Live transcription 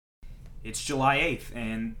It's July 8th,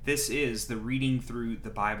 and this is the Reading Through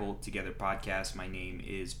the Bible Together podcast. My name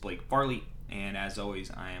is Blake Farley, and as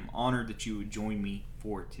always, I am honored that you would join me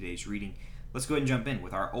for today's reading. Let's go ahead and jump in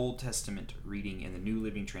with our Old Testament reading in the New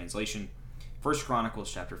Living Translation. 1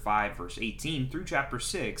 Chronicles chapter 5, verse 18 through chapter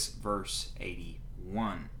 6, verse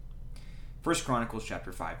 81. 1 Chronicles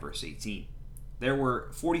chapter 5, verse 18. There were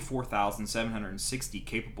 44,760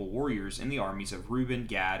 capable warriors in the armies of Reuben,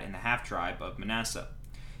 Gad, and the half-tribe of Manasseh.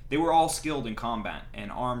 They were all skilled in combat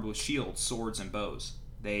and armed with shields, swords, and bows.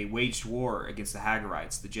 They waged war against the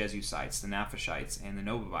Hagarites, the Jebusites, the Naphishites, and the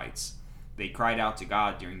Nobites. They cried out to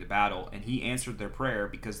God during the battle, and he answered their prayer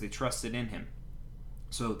because they trusted in him.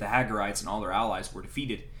 So the Hagarites and all their allies were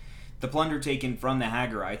defeated. The plunder taken from the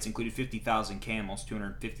Hagarites included 50,000 camels,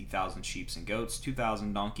 250,000 sheep and goats,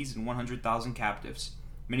 2,000 donkeys, and 100,000 captives.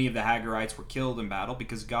 Many of the Hagarites were killed in battle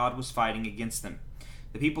because God was fighting against them.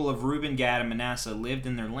 The people of Reuben, Gad, and Manasseh lived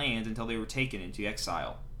in their land until they were taken into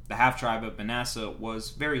exile. The half-tribe of Manasseh was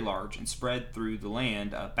very large and spread through the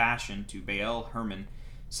land of Bashan to Baal, Hermon,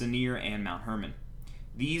 Sinir, and Mount Hermon.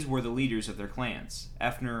 These were the leaders of their clans: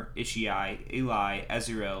 Ephner, Ishai, Eli,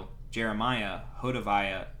 Ezrael, Jeremiah,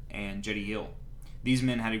 Hodaviah, and Jediel. These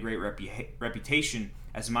men had a great reputation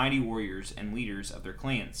as mighty warriors and leaders of their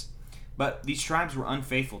clans. But these tribes were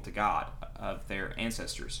unfaithful to God of their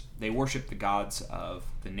ancestors. They worshipped the gods of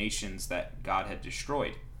the nations that God had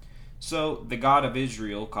destroyed. So the God of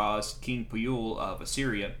Israel caused King Puyul of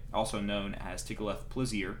Assyria, also known as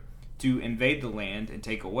Tiglath-Pileser, to invade the land and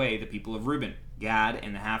take away the people of Reuben, Gad,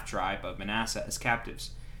 and the half-tribe of Manasseh as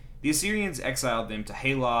captives. The Assyrians exiled them to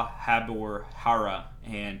Halah, Habor, Hara,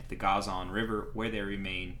 and the Gazan River, where they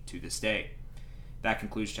remain to this day. That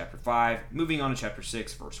concludes chapter 5. Moving on to chapter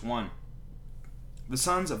 6, verse 1. The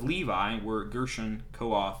sons of Levi were Gershon,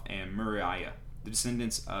 Kohath, and Merari. The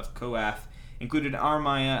descendants of Kohath included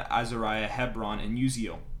Armiah, Azariah, Hebron, and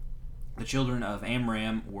Uziel. The children of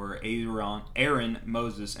Amram were Aaron,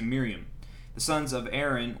 Moses, and Miriam. The sons of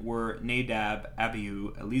Aaron were Nadab,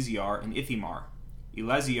 Abihu, Eleazar, and Ithamar.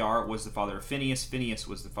 Eleazar was the father of Phinehas. Phinehas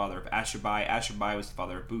was the father of Ashabai. Ashabai was the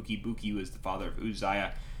father of Buki. Buki was the father of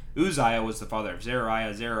Uzziah. Uzziah was the father of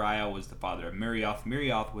Zeriah. Zeriah was the father of Meraioth.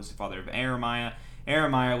 Meraioth was the father of Aramiah.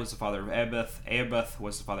 Aramiah was the father of Ebeth. Ebeth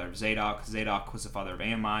was the father of Zadok. Zadok was the father of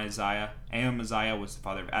Amaziah. Amaziah was the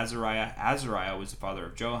father of Azariah. Azariah was the father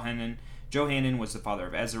of Johanan. Johanan was the father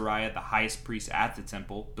of Azariah, the highest priest at the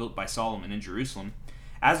temple, built by Solomon in Jerusalem.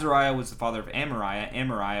 Azariah was the father of Amariah.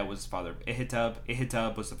 Amariah was the father of Ahitub.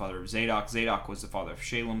 Ahitub was the father of Zadok. Zadok was the father of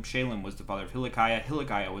Shalem. Shalem was the father of Hilkiah.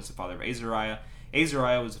 Hilkiah was the father of Azariah.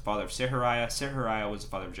 Azariah was the father of Sehariah. Sehariah was the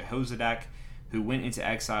father of Jehozadak, who went into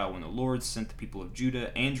exile when the Lord sent the people of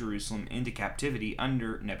Judah and Jerusalem into captivity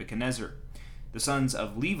under Nebuchadnezzar. The sons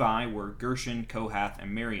of Levi were Gershon, Kohath,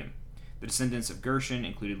 and Miriam. The descendants of Gershon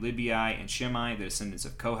included Libai and Shimei. The descendants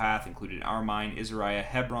of Kohath included Armine, Izariah,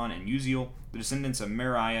 Hebron, and Uziel. The descendants of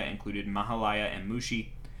Merari included Mahaliah and Mushi.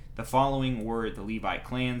 The following were the Levite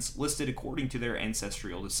clans, listed according to their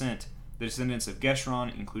ancestral descent. The descendants of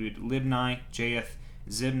Geshron included Libni, Jaeth,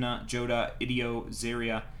 Zibna, Jodah, Idio,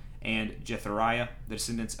 Zeriah, and Jethariah. The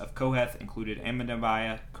descendants of Kohath included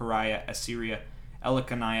Amadabiah, Kariah, Assyria,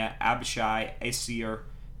 Elkanah, Abishai, Asir,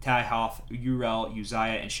 Tahath, Uriel,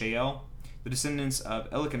 Uzziah, and Shael. The descendants of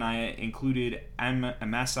Elkanah included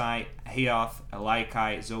Amasai, Haoth,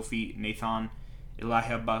 Eliakai, Zophi, Nathan,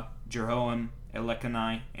 Eliahaba, Jeroham,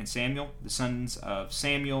 Elkanah, and Samuel. The sons of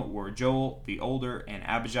Samuel were Joel the older and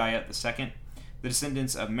Abijah the second. The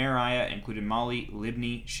descendants of Meriah included Mali,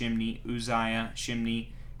 Libni, Shimni, Uzziah, Shimni,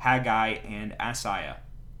 Haggai, and Asaiah.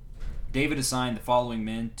 David assigned the following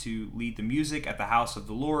men to lead the music at the house of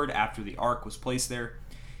the Lord after the ark was placed there.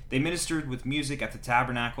 They ministered with music at the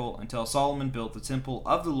tabernacle until Solomon built the temple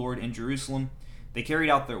of the Lord in Jerusalem. They carried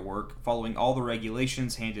out their work, following all the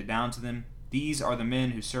regulations handed down to them. These are the men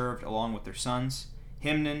who served along with their sons.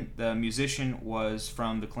 Himnan, the musician, was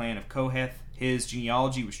from the clan of Kohath. His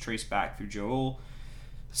genealogy was traced back through Joel,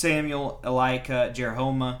 Samuel, Eliakim,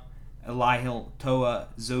 Jerahomah, Elihel, Toa,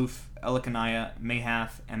 Zoph, Elkanah,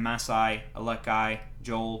 Mahath, Amasai, Elikai,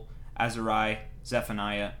 Joel, Azariah,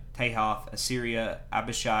 Zephaniah, Tahath, Assyria,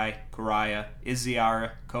 Abishai, Kariah,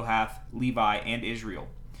 Izziar, Kohath, Levi, and Israel.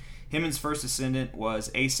 Heman's first descendant was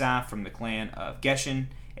Asaph from the clan of Geshan.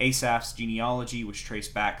 Asaph's genealogy was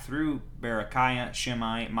traced back through Berechiah,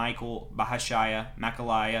 Shimei, Michael, Bahashiah,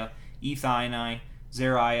 Machaliah, Ethani,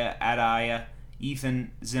 Zeriah, Adiah,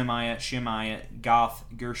 Ethan, Zemiah, Shemaiah, Goth,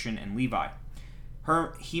 Gershon, and Levi.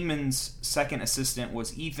 Heman's second assistant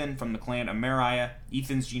was Ethan from the clan of Meriah.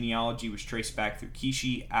 Ethan's genealogy was traced back through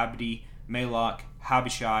Kishi, Abdi, Malach,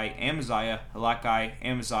 Habishai, Amaziah, Halakai,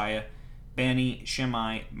 Amaziah, Bani,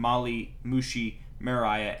 Shimei, Mali, Mushi,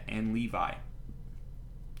 Meriah, and Levi.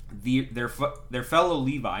 Their fellow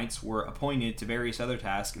Levites were appointed to various other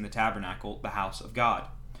tasks in the tabernacle, the house of God.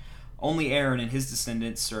 Only Aaron and his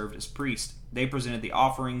descendants served as priests. They presented the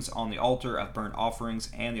offerings on the altar of burnt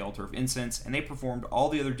offerings and the altar of incense, and they performed all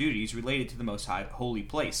the other duties related to the Most High holy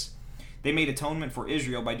place. They made atonement for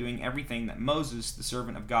Israel by doing everything that Moses, the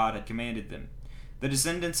servant of God, had commanded them. The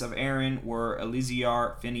descendants of Aaron were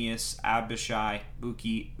Eleazar, Phinehas, Abishai,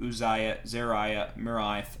 Buki, Uzziah, Zeriah,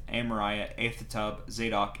 Meraioth, Amariah, Ahitub,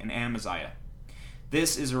 Zadok, and Amaziah.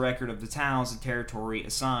 This is a record of the towns and territory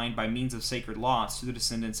assigned by means of sacred lots to the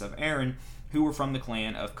descendants of Aaron, who were from the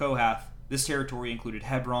clan of Kohath. This territory included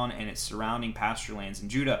Hebron and its surrounding pasture lands in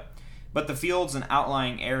Judah. But the fields and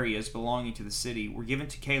outlying areas belonging to the city were given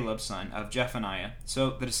to Caleb, son of Jephunneh.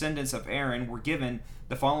 So the descendants of Aaron were given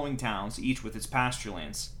the following towns, each with its pasture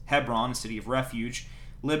lands: Hebron, a city of refuge;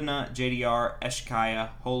 Libnah, Jadiar, Eshkiah,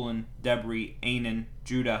 Holon, Debri, Anan,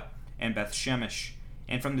 Judah, and Beth-Shemesh.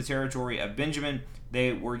 And from the territory of Benjamin,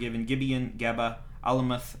 they were given Gibeon, Geba,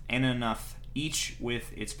 Alamoth, and Anath, each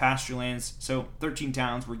with its pasture lands. So 13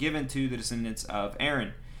 towns were given to the descendants of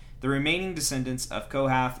Aaron. The remaining descendants of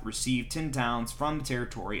Kohath received 10 towns from the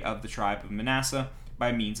territory of the tribe of Manasseh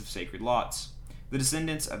by means of sacred lots. The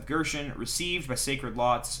descendants of Gershon received by sacred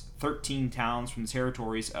lots 13 towns from the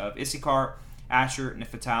territories of Issachar, Asher,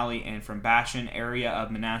 Naphtali, and from Bashan, area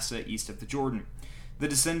of Manasseh east of the Jordan. The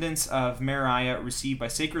descendants of Meriah received by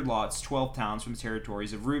sacred lots 12 towns from the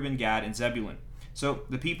territories of Reuben, Gad, and Zebulun. So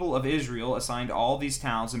the people of Israel assigned all these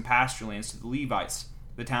towns and pasture lands to the Levites.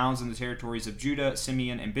 The towns and the territories of Judah,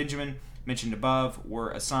 Simeon, and Benjamin, mentioned above,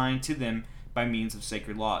 were assigned to them by means of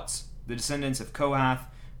sacred lots. The descendants of Kohath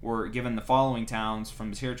were given the following towns from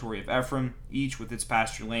the territory of Ephraim, each with its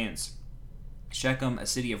pasture lands: Shechem, a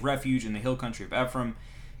city of refuge in the hill country of Ephraim;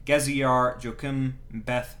 Gezer, Joachim,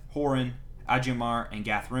 Beth Horon, Ajimar, and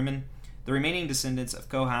Gath-Rimmon. The remaining descendants of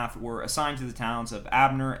Kohath were assigned to the towns of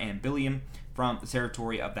Abner and Bileam from the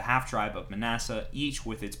territory of the half-tribe of Manasseh, each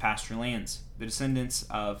with its pasture lands. The descendants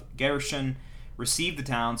of Gershon received the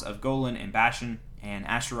towns of Golan and Bashan, and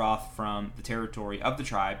Asheroth from the territory of the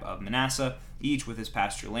tribe of Manasseh, each with its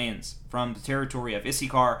pasture lands. From the territory of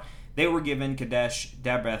Issachar, they were given Kadesh,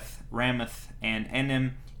 Dabeth, Ramoth, and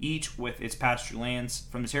Enim, each with its pasture lands.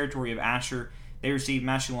 From the territory of Asher, they received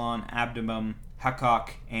Mashulon, Abdabam, Hakok,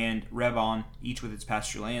 and Rebon, each with its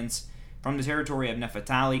pasture lands. From the territory of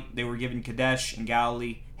Naphtali, they were given Kadesh and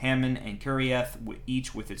Galilee, Hammon, and Kiriath,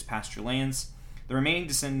 each with its pasture lands. The remaining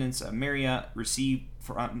descendants of Meriah received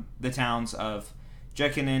from the towns of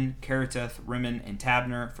Jechannan, Keratath, Rimmon, and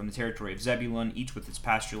Tabner from the territory of Zebulun, each with its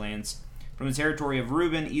pasture lands. From the territory of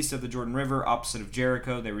Reuben, east of the Jordan River, opposite of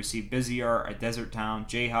Jericho, they received Biziar, a desert town,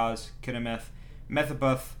 Jahaz, Kidameth,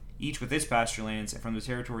 Methaboth, each with its pasture lands. And from the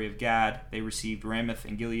territory of Gad, they received Ramoth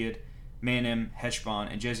and Gilead, Manim, Heshbon,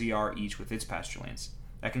 and Jeziar, each with its pasture lands.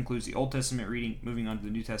 That concludes the Old Testament reading. Moving on to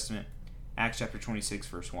the New Testament, Acts chapter 26,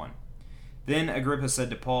 verse 1. Then Agrippa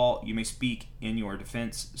said to Paul, "You may speak in your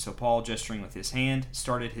defense." So Paul, gesturing with his hand,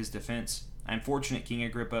 started his defense. "I am fortunate, King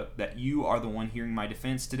Agrippa, that you are the one hearing my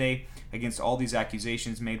defense today against all these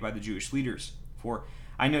accusations made by the Jewish leaders. For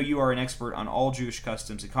I know you are an expert on all Jewish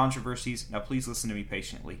customs and controversies. Now please listen to me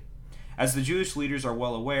patiently. As the Jewish leaders are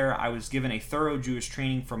well aware, I was given a thorough Jewish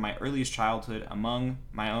training from my earliest childhood among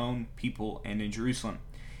my own people and in Jerusalem.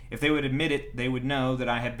 If they would admit it, they would know that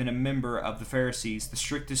I have been a member of the Pharisees, the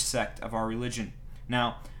strictest sect of our religion.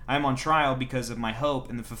 Now, I am on trial because of my hope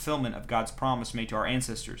in the fulfillment of God's promise made to our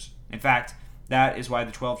ancestors. In fact, that is why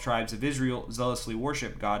the 12 tribes of Israel zealously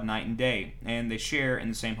worship God night and day, and they share in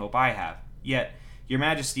the same hope I have. Yet, Your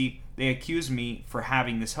Majesty, they accuse me for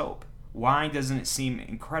having this hope. Why doesn't it seem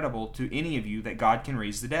incredible to any of you that God can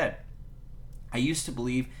raise the dead? I used to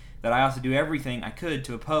believe that I ought to do everything I could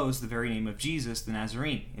to oppose the very name of Jesus the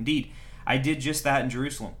Nazarene. Indeed, I did just that in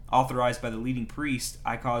Jerusalem. Authorized by the leading priest,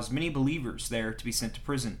 I caused many believers there to be sent to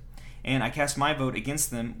prison, and I cast my vote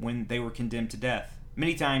against them when they were condemned to death.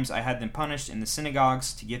 Many times I had them punished in the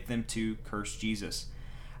synagogues to get them to curse Jesus.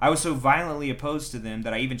 I was so violently opposed to them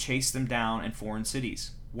that I even chased them down in foreign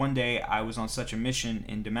cities. One day I was on such a mission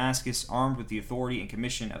in Damascus, armed with the authority and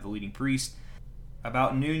commission of the leading priest.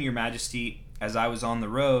 About noon, Your Majesty, as I was on the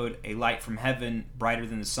road, a light from heaven, brighter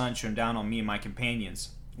than the sun, shone down on me and my companions.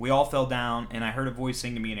 We all fell down, and I heard a voice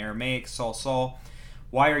saying to me in Aramaic, "Saul, Saul,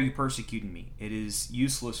 why are you persecuting me? It is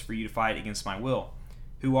useless for you to fight against my will."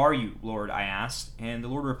 "Who are you, Lord?" I asked. And the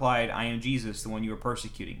Lord replied, "I am Jesus, the one you are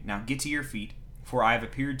persecuting. Now get to your feet, for I have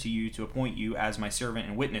appeared to you to appoint you as my servant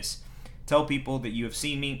and witness. Tell people that you have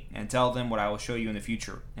seen me, and tell them what I will show you in the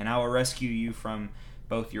future, and I will rescue you from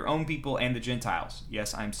both your own people and the Gentiles.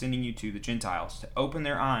 Yes, I am sending you to the Gentiles, to open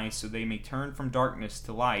their eyes so they may turn from darkness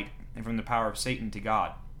to light and from the power of Satan to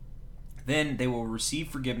God. Then they will receive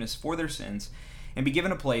forgiveness for their sins and be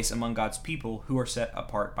given a place among God's people who are set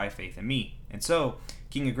apart by faith in me. And so,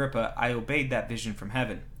 King Agrippa, I obeyed that vision from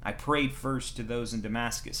heaven. I prayed first to those in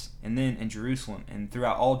Damascus, and then in Jerusalem, and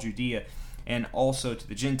throughout all Judea, and also to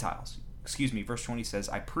the Gentiles. Verse 20 says,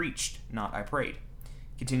 I preached, not I prayed.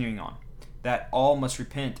 Continuing on, that all must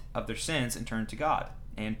repent of their sins and turn to God,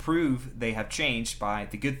 and prove they have changed by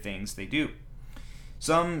the good things they do.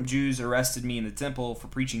 Some Jews arrested me in the temple for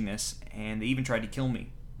preaching this, and they even tried to kill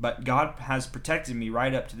me. But God has protected me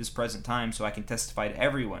right up to this present time, so I can testify to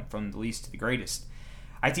everyone, from the least to the greatest.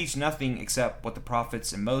 I teach nothing except what the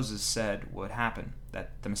prophets and Moses said would happen,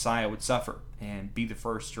 that the Messiah would suffer and be the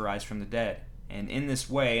first to rise from the dead, and in this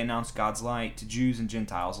way announce God's light to Jews and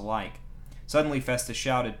Gentiles alike. Suddenly Festus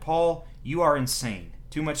shouted, Paul, you are insane.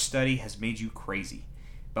 Too much study has made you crazy.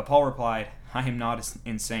 But Paul replied, I am not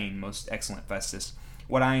insane, most excellent Festus.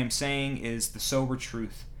 What I am saying is the sober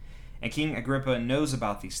truth. And King Agrippa knows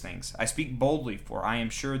about these things. I speak boldly, for I am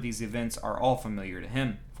sure these events are all familiar to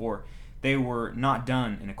him, for they were not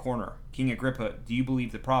done in a corner. King Agrippa, do you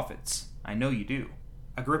believe the prophets? I know you do.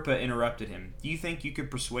 Agrippa interrupted him. Do you think you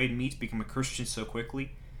could persuade me to become a Christian so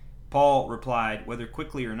quickly? Paul replied, whether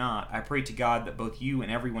quickly or not, I pray to God that both you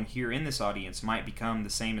and everyone here in this audience might become the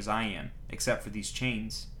same as I am, except for these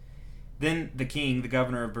chains. Then the king, the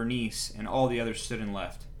governor of Bernice, and all the others stood and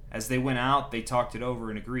left. As they went out, they talked it over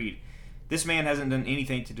and agreed, this man hasn't done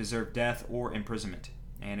anything to deserve death or imprisonment.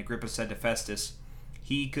 And Agrippa said to Festus,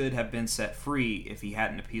 he could have been set free if he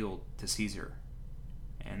hadn't appealed to Caesar.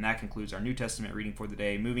 And that concludes our New Testament reading for the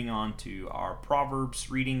day. Moving on to our Proverbs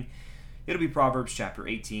reading. It'll be Proverbs chapter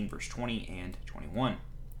 18, verse 20 and 21.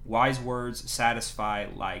 Wise words satisfy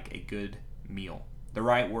like a good meal. The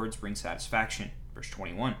right words bring satisfaction. Verse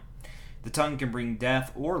 21. The tongue can bring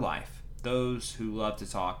death or life. Those who love to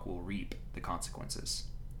talk will reap the consequences.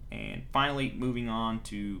 And finally, moving on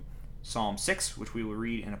to Psalm 6, which we will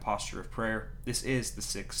read in a posture of prayer. This is the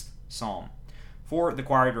 6th Psalm. For the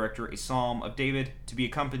choir director, a psalm of David to be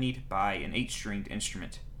accompanied by an 8-stringed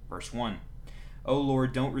instrument. Verse 1. O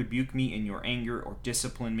Lord, don't rebuke me in your anger or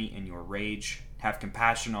discipline me in your rage. Have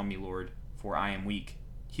compassion on me, Lord, for I am weak.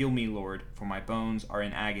 Heal me, Lord, for my bones are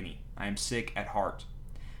in agony. I am sick at heart.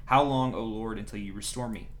 How long, O Lord, until you restore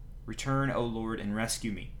me? Return, O Lord, and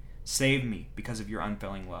rescue me. Save me because of your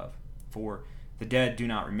unfailing love. For the dead do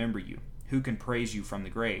not remember you. Who can praise you from the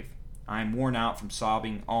grave? I am worn out from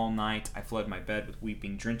sobbing all night. I flood my bed with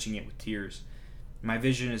weeping, drenching it with tears. My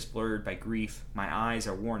vision is blurred by grief. My eyes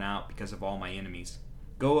are worn out because of all my enemies.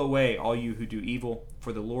 Go away, all you who do evil,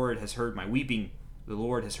 for the Lord has heard my weeping. The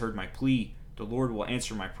Lord has heard my plea. The Lord will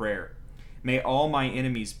answer my prayer. May all my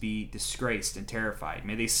enemies be disgraced and terrified.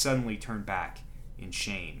 May they suddenly turn back in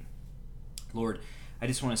shame. Lord, I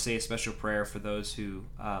just want to say a special prayer for those who,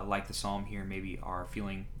 like the psalm here, maybe are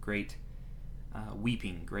feeling great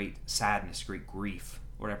weeping, great sadness, great grief.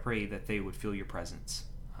 Lord, I pray that they would feel your presence.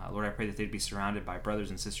 Lord, I pray that they'd be surrounded by brothers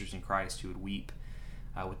and sisters in Christ who would weep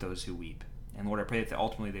with those who weep. And Lord, I pray that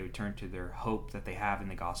ultimately they would turn to their hope that they have in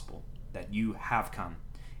the gospel, that you have come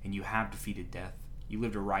and you have defeated death. You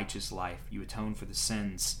lived a righteous life. You atoned for the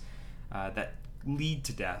sins that lead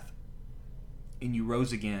to death. And you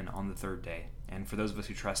rose again on the third day. And for those of us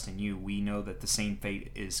who trust in you, we know that the same fate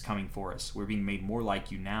is coming for us. We're being made more like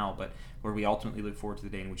you now, but where we ultimately look forward to the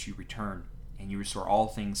day in which you return and you restore all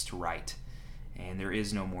things to right. And there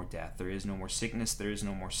is no more death. There is no more sickness. There is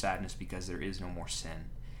no more sadness because there is no more sin.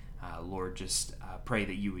 Lord, just pray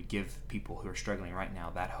that you would give people who are struggling right now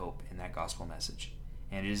that hope and that gospel message.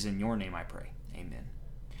 And it is in your name I pray. Amen.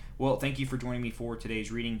 Well, thank you for joining me for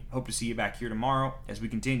today's reading. Hope to see you back here tomorrow as we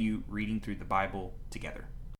continue reading through the Bible together.